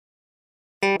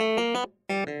Hey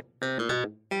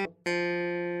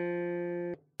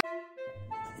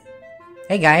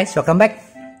guys, welcome back.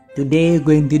 Today we're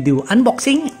going to do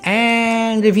unboxing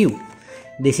and review.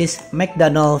 This is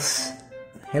McDonald's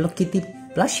Hello Kitty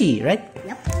plushie, right?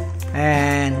 Yep.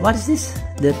 And what is this?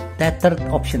 The third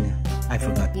option. I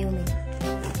forgot.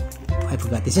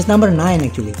 This is number 9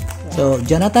 actually. Yeah. So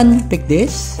Jonathan picked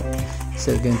this.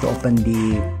 So we're going to open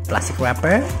the plastic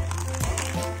wrapper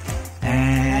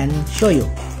and show you.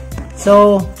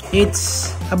 So it's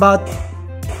about,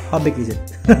 how big is it?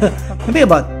 Maybe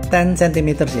about 10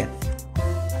 centimeters, yeah.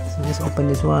 So just open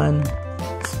this one.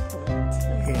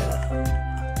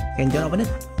 Yeah. Can John open it?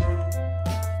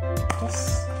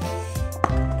 Yes.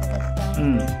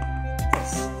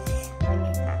 Yes.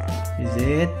 Is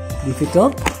it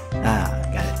difficult?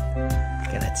 Got it.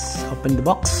 Okay, let's open the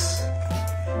box.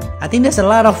 I think there's a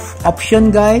lot of option,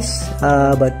 guys,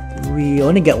 but we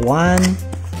only get one.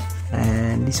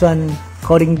 And this one,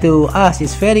 according to us,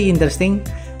 is very interesting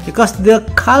because the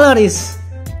color is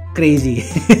crazy.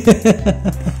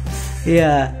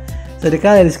 Yeah, so the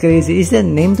color is crazy. Is there a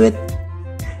name to it?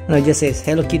 No, it just says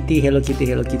Hello Kitty, Hello Kitty,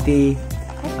 Hello Kitty.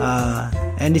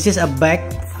 And this is a bag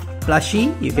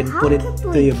plushie. You can put it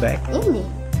to your bag. Look,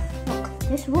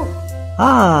 this rope.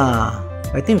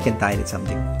 I think we can tie it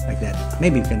something like that.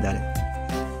 Maybe we can tie it.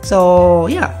 So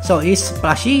yeah, so it's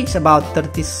plushie. It's about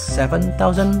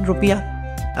 37,000 rupiah,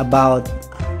 about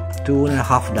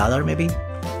 $2.50 maybe.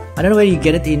 I don't know where you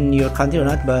get it in your country or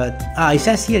not, but it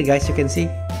says here, guys, you can see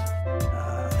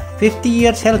 50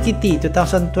 years Hello Kitty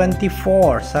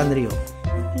 2024 Sanrio.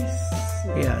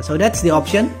 Yeah, so that's the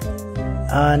option.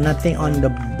 Nothing on the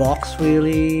box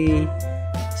really.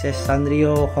 It says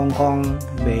Sanrio Hong Kong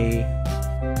Bay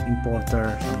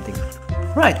importer something.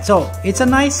 Right, so it's a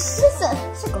nice.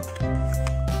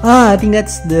 I think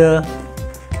that's the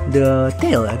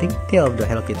tail. I think tail of the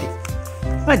Hello Kitty.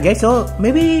 Right, guys, so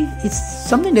maybe it's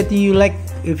something that you like.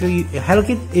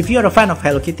 If you're a fan of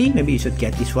Hello Kitty, maybe you should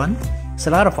get this one. It's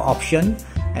a lot of option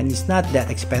and it's not that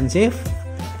expensive,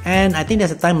 and I think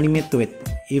there's a time limit to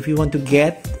it. If you want to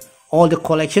get all the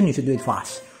collection, you should do it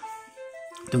fast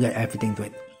to get everything to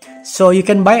it. So you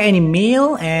can buy any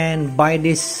meal and buy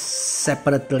this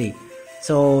separately.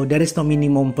 So there is no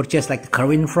minimum purchase like the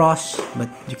Kerwin Frost, but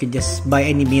you can just buy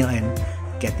any meal and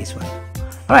get this one.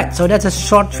 Alright, so that's a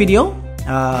short video.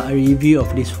 A review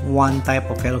of this one type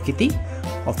of Hello Kitty.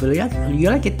 Hopefully you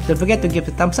like it. Don't forget to give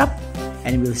it a thumbs up,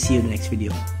 and we'll see you in the next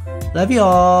video. Love you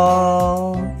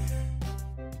all.